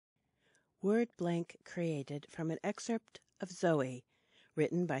Word Blank created from an excerpt of Xoe,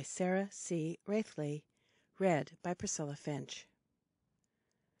 written by Sara C. Roethle, read by Priscilla Finch.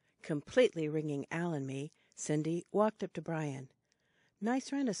 Completely ringing Al and me, Cindy walked up to Brian.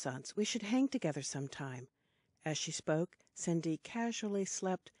 "Nice Renaissance. We should hang together sometime." As she spoke, Cindy casually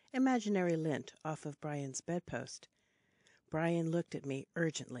slept imaginary lint off of Brian's bedpost. Brian looked at me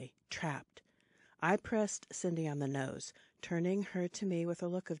urgently, trapped. I pressed Cindy on the nose, turning her to me with a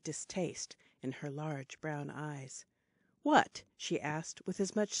look of distaste in her large brown eyes. "What?" she asked, with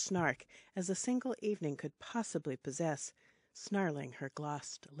as much snark as a single evening could possibly possess, snarling her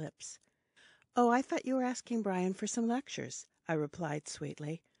glossed lips. "Oh, I thought you were asking Brian for some lectures," I replied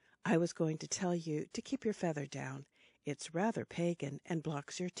sweetly. "I was going to tell you to keep your feather down. It's rather pagan and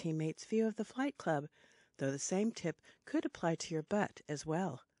blocks your teammates' view of the flight club, though the same tip could apply to your butt as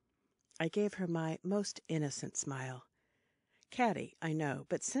well." I gave her my most innocent smile. Catty, I know,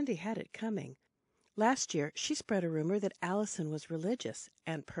 but Cindy had it coming. Last year she spread a rumor that Allison was religious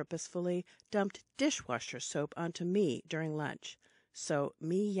and purposefully dumped dishwasher soap onto me during lunch. So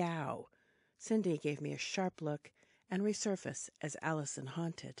meow. Cindy gave me a sharp look and resurfaced as Allison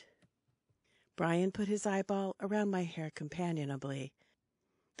haunted. Brian put his eyeball around my hair companionably.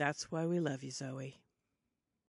 "That's why we love you, Zoe."